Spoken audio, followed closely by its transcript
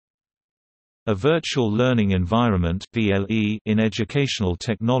A virtual learning environment (VLE) in educational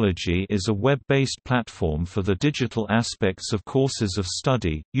technology is a web-based platform for the digital aspects of courses of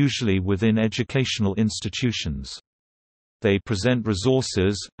study, usually within educational institutions. They present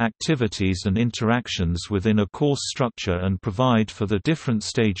resources, activities and interactions within a course structure and provide for the different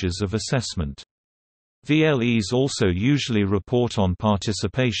stages of assessment. VLEs also usually report on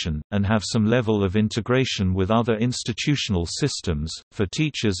participation, and have some level of integration with other institutional systems. For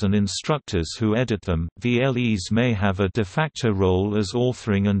teachers and instructors who edit them, VLEs may have a de facto role as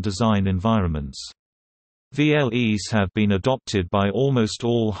authoring and design environments. VLEs have been adopted by almost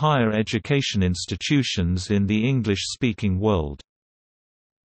all higher education institutions in the English-speaking world.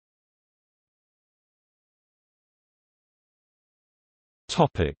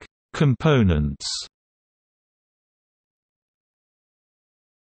 Topic: Components.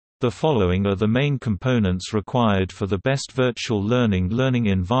 The following are the main components required for the best virtual learning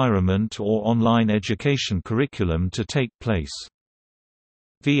environment or online education curriculum to take place.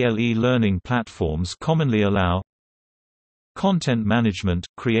 VLE learning platforms commonly allow content management,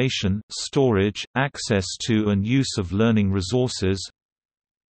 creation, storage, access to and use of learning resources,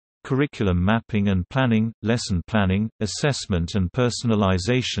 curriculum mapping and planning, lesson planning, assessment and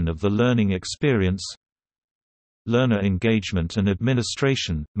personalization of the learning experience, learner engagement and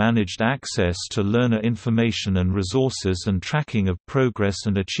administration, managed access to learner information and resources and tracking of progress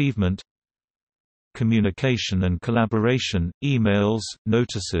and achievement, communication and collaboration, emails,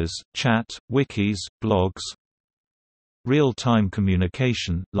 notices, chat, wikis, blogs, real-time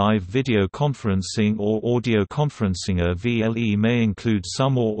communication, live video conferencing or audio conferencing. A VLE may include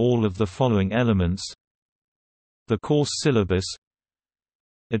some or all of the following elements: the course syllabus,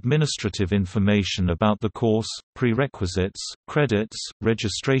 administrative information about the course, prerequisites, credits,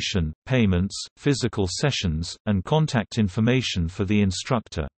 registration, payments, physical sessions, and contact information for the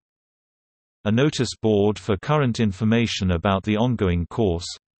instructor. A notice board for current information about the ongoing course.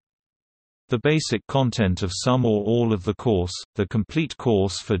 The basic content of some or all of the course, the complete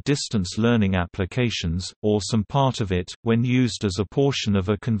course for distance learning applications, or some part of it, when used as a portion of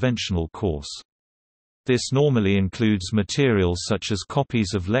a conventional course. This normally includes materials such as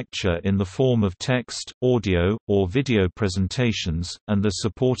copies of lecture in the form of text, audio, or video presentations, and the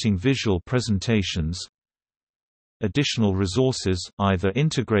supporting visual presentations. Additional resources, either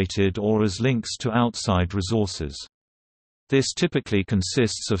integrated or as links to outside resources. This typically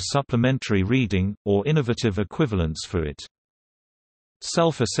consists of supplementary reading, or innovative equivalents for it.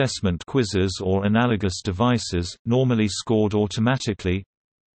 Self-assessment quizzes or analogous devices, normally scored automatically.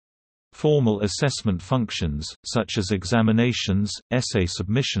 Formal assessment functions, such as examinations, essay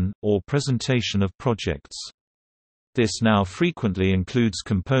submission, or presentation of projects. This now frequently includes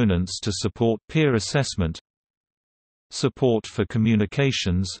components to support peer assessment. Support for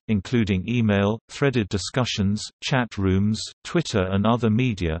communications, including email, threaded discussions, chat rooms, Twitter and other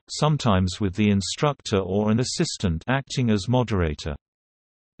media, sometimes with the instructor or an assistant acting as moderator.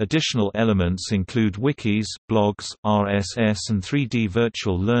 Additional elements include wikis, blogs, RSS and 3D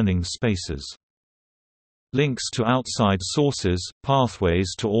virtual learning spaces. Links to outside sources,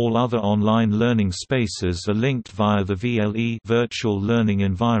 pathways to all other online learning spaces are linked via the VLE virtual learning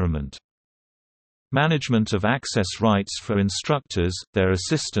environment. Management of access rights for instructors, their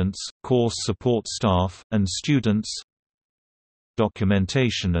assistants, course support staff, and students.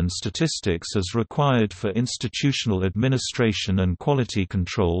 Documentation and statistics as required for institutional administration and quality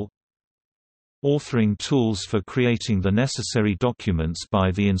control. Authoring tools for creating the necessary documents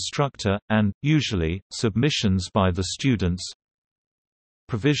by the instructor, and, usually, submissions by the students.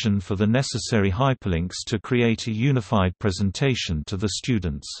 Provision for the necessary hyperlinks to create a unified presentation to the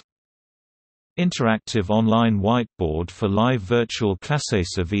students. Interactive online whiteboard for live virtual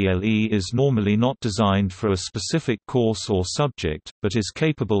classes. A VLE is normally not designed for a specific course or subject, but is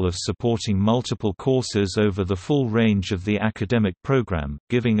capable of supporting multiple courses over the full range of the academic program,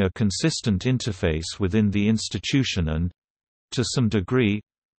 giving a consistent interface within the institution and, to some degree,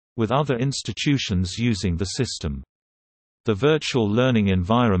 with other institutions using the system. The virtual learning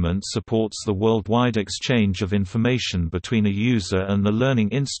environment supports the worldwide exchange of information between a user and the learning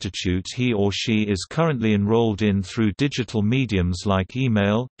institute he or she is currently enrolled in through digital mediums like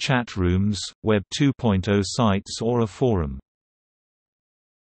email, chat rooms, Web 2.0 sites or a forum.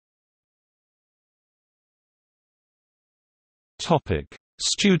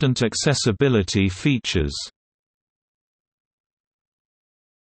 Student accessibility features.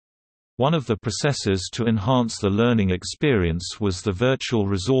 One of the processes to enhance the learning experience was the Virtual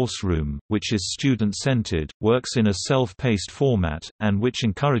Resource Room, which is student-centered, works in a self-paced format, and which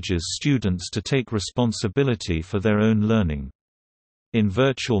encourages students to take responsibility for their own learning. In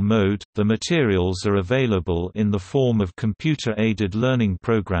virtual mode, the materials are available in the form of computer-aided learning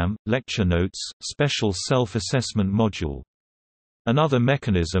program, lecture notes, special self-assessment module. Another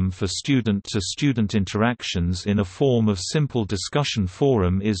mechanism for student-to-student interactions in a form of simple discussion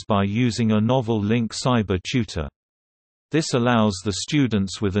forum is by using a novel link cyber tutor. This allows the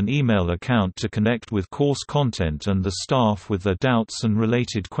students with an email account to connect with course content and the staff with their doubts and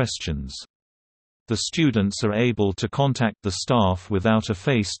related questions. The students are able to contact the staff without a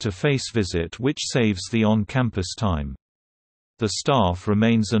face-to-face visit, which saves the on-campus time. The staff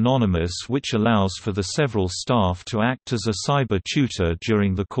remains anonymous, which allows for the several staff to act as a cyber tutor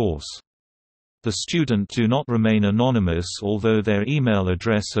during the course. The student do not remain anonymous, although their email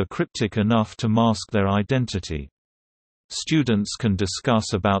address are cryptic enough to mask their identity. Students can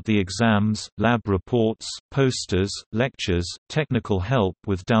discuss about the exams, lab reports, posters, lectures, technical help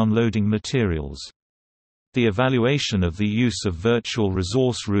with downloading materials. The evaluation of the use of virtual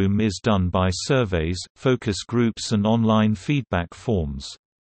resource room is done by surveys, focus groups and online feedback forms.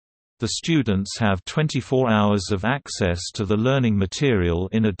 The students have 24 hours of access to the learning material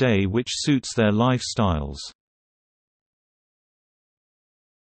in a day which suits their lifestyles.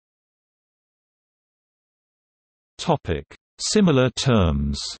 Similar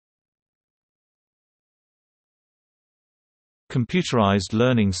terms. Computerized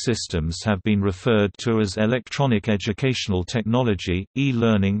learning systems have been referred to as electronic educational technology,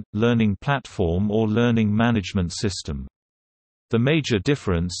 e-learning, learning platform or learning management system. The major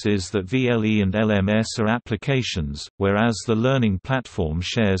difference is that VLE and LMS are applications, whereas the learning platform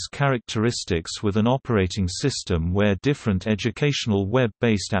shares characteristics with an operating system where different educational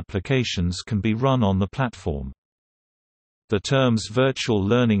web-based applications can be run on the platform. The terms virtual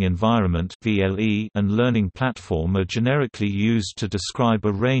learning environment (VLE) and learning platform are generically used to describe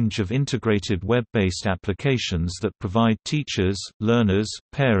a range of integrated web-based applications that provide teachers, learners,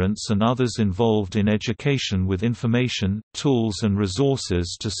 parents and others involved in education with information, tools and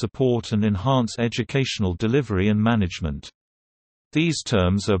resources to support and enhance educational delivery and management. These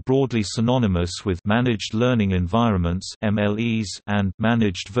terms are broadly synonymous with managed learning environments (MLEs) and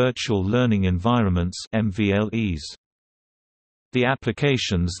managed virtual learning environments (MVLEs). The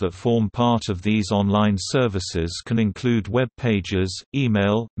applications that form part of these online services can include web pages,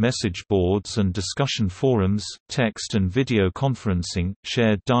 email, message boards and discussion forums, text and video conferencing,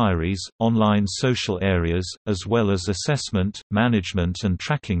 shared diaries, online social areas, as well as assessment, management and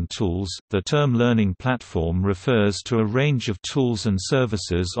tracking tools. The term learning platform refers to a range of tools and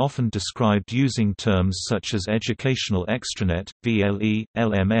services often described using terms such as educational extranet, VLE,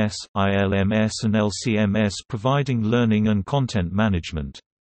 LMS, ILMS and LCMS, providing learning and content management.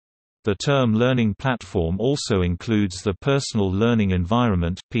 The term learning platform also includes the personal learning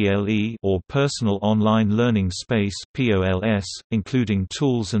environment (PLE) or personal online learning space (POLS), including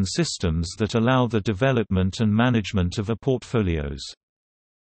tools and systems that allow the development and management of portfolios.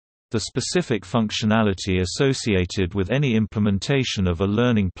 The specific functionality associated with any implementation of a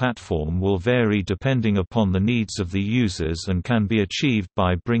learning platform will vary depending upon the needs of the users and can be achieved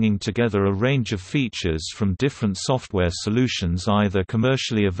by bringing together a range of features from different software solutions, either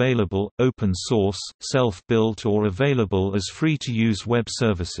commercially available, open source, self-built or available as free-to-use web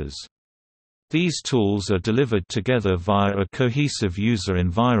services. These tools are delivered together via a cohesive user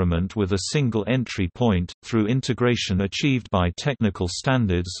environment with a single entry point, through integration achieved by technical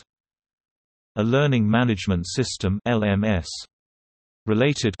standards. A learning management system (LMS).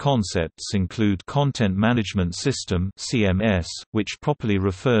 Related concepts include Content Management System (CMS), which properly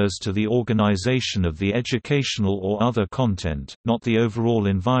refers to the organization of the educational or other content, not the overall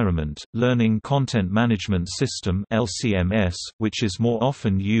environment, Learning Content Management System (LCMS), which is more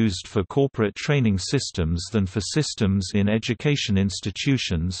often used for corporate training systems than for systems in education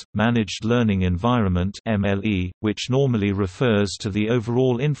institutions, Managed Learning Environment (MLE), which normally refers to the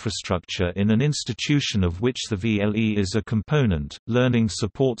overall infrastructure in an institution of which the VLE is a component, Learning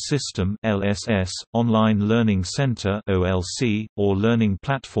Support System (LSS), Online Learning Center (OLC), or Learning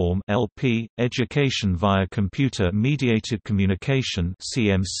Platform (LP), Education via Computer-Mediated Communication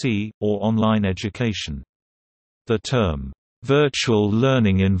 (CMC), or Online Education. The term virtual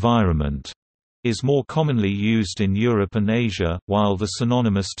learning environment is more commonly used in Europe and Asia, while the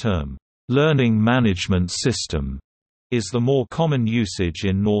synonymous term learning management system is the more common usage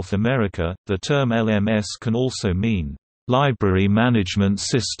in North America. The term LMS can also mean library management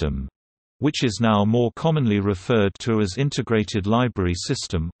system, which is now more commonly referred to as Integrated Library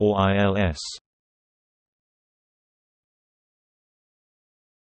System, or ILS.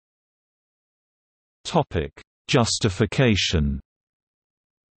 Justification.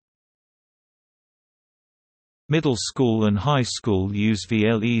 Middle school and high school use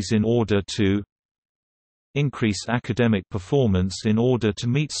VLEs in order to increase academic performance in order to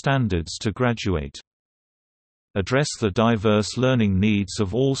meet standards to graduate. Address the diverse learning needs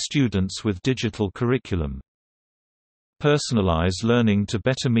of all students with digital curriculum. Personalize learning to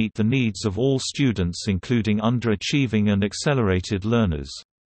better meet the needs of all students including underachieving and accelerated learners.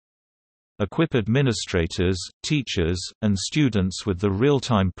 Equip administrators, teachers, and students with the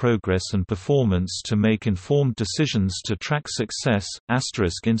real-time progress and performance to make informed decisions to track success.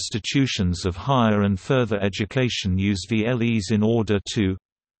 Institutions of higher and further education use VLEs in order to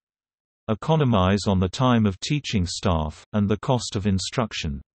economize on the time of teaching staff, and the cost of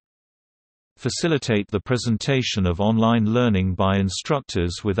instruction. Facilitate the presentation of online learning by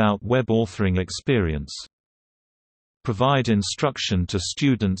instructors without web authoring experience. Provide instruction to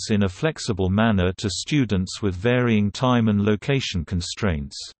students in a flexible manner to students with varying time and location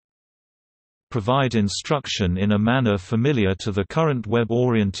constraints. Provide instruction in a manner familiar to the current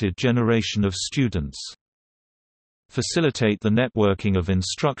web-oriented generation of students. Facilitate the networking of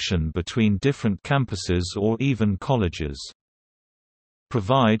instruction between different campuses or even colleges.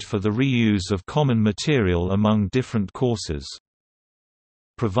 Provide for the reuse of common material among different courses.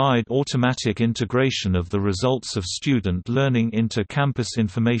 Provide automatic integration of the results of student learning into campus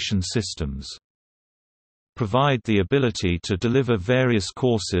information systems. Provide the ability to deliver various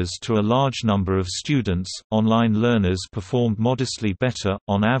courses to a large number of students. Online learners performed modestly better,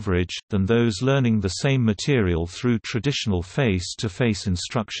 on average, than those learning the same material through traditional face-to-face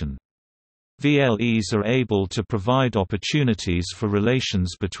instruction. VLEs are able to provide opportunities for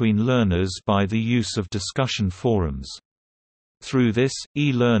relations between learners by the use of discussion forums. Through this,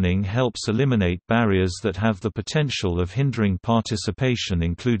 e-learning helps eliminate barriers that have the potential of hindering participation,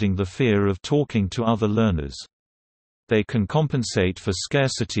 including the fear of talking to other learners. They can compensate for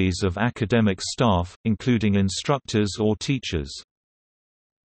scarcities of academic staff, including instructors or teachers.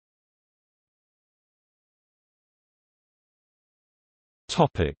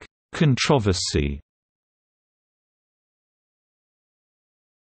 Controversy.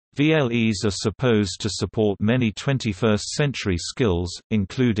 VLEs are supposed to support many 21st-century skills,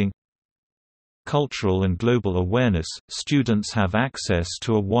 including cultural and global awareness. Students have access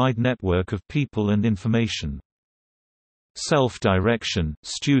to a wide network of people and information. Self-direction.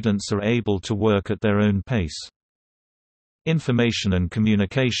 Students are able to work at their own pace. Information and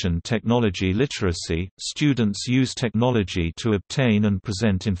communication technology literacy. Students use technology to obtain and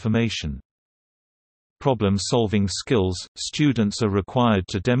present information. Problem-solving skills – students are required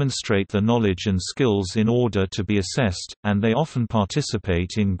to demonstrate their knowledge and skills in order to be assessed, and they often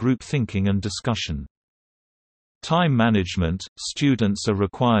participate in group thinking and discussion. Time management – students are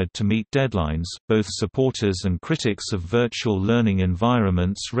required to meet deadlines. Both supporters and critics of virtual learning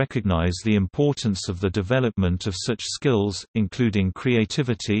environments recognize the importance of the development of such skills, including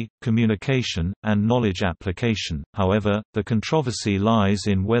creativity, communication, and knowledge application. However, the controversy lies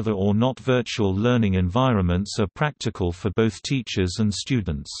in whether or not virtual learning environments are practical for both teachers and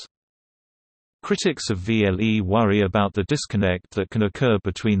students. Critics of VLE worry about the disconnect that can occur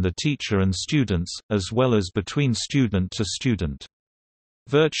between the teacher and students, as well as between student to student.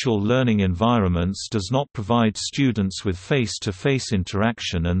 Virtual learning environments does not provide students with face-to-face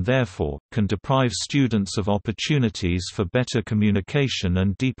interaction and therefore, can deprive students of opportunities for better communication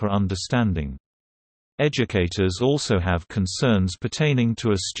and deeper understanding. Educators also have concerns pertaining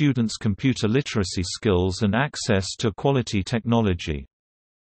to a student's computer literacy skills and access to quality technology.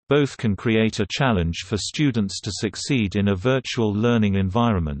 Both can create a challenge for students to succeed in a virtual learning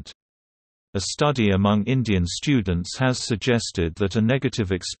environment. A study among Indian students has suggested that a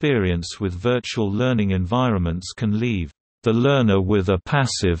negative experience with virtual learning environments can leave the learner with a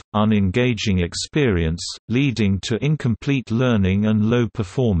passive, unengaging experience, leading to incomplete learning and low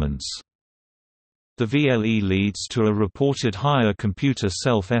performance. The VLE leads to a reported higher computer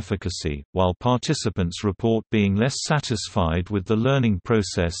self-efficacy, while participants report being less satisfied with the learning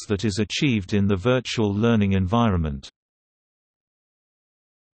process that is achieved in the virtual learning environment.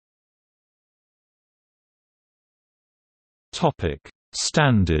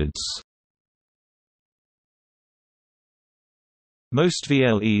 Standards. Most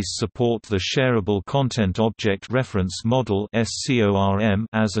VLEs support the Shareable Content Object Reference Model as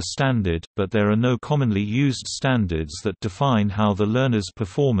a standard, but there are no commonly used standards that define how the learner's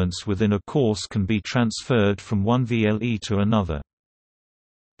performance within a course can be transferred from one VLE to another.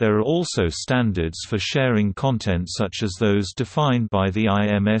 There are also standards for sharing content such as those defined by the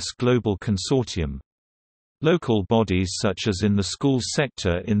IMS Global Consortium. Local bodies such as in the schools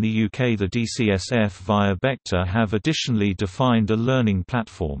sector in the UK the DCSF via Bector have additionally defined a learning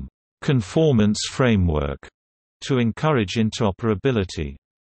platform conformance framework To encourage interoperability.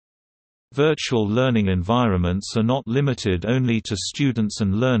 Virtual learning environments are not limited only to students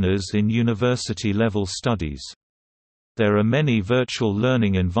and learners in university-level studies. There are many virtual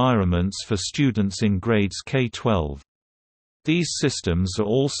learning environments for students in grades K-12. These systems are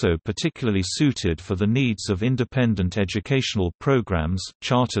also particularly suited for the needs of independent educational programs,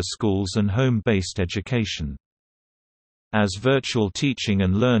 charter schools and home-based education. As virtual teaching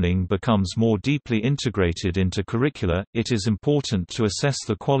and learning becomes more deeply integrated into curricula, it is important to assess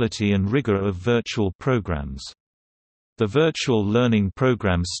the quality and rigor of virtual programs. The Virtual Learning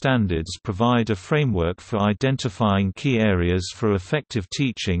Program Standards provide a framework for identifying key areas for effective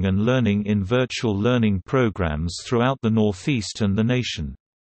teaching and learning in virtual learning programs throughout the Northeast and the nation.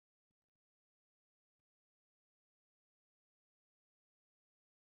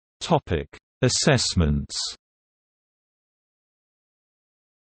 Assessments.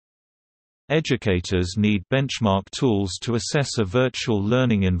 Educators need benchmark tools to assess a virtual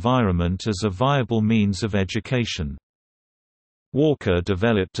learning environment as a viable means of education. Walker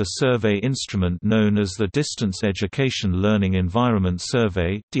developed a survey instrument known as the Distance Education Learning Environment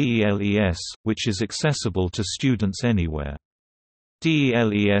Survey (DELES), which is accessible to students anywhere.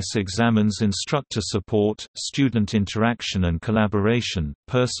 DELES examines instructor support, student interaction and collaboration,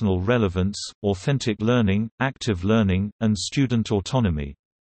 personal relevance, authentic learning, active learning, and student autonomy.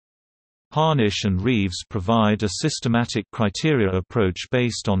 Harnish and Reeves provide a systematic criteria approach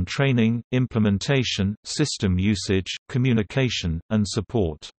based on training, implementation, system usage, communication, and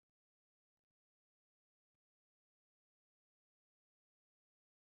support.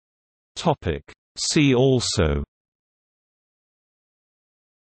 See also: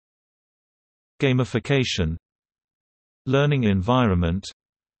 Gamification, Learning environment,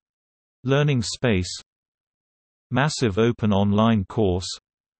 Learning space, Massive open online course,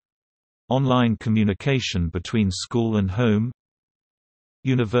 Online communication between school and home,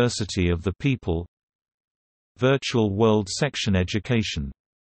 University of the People, Virtual World Section Education.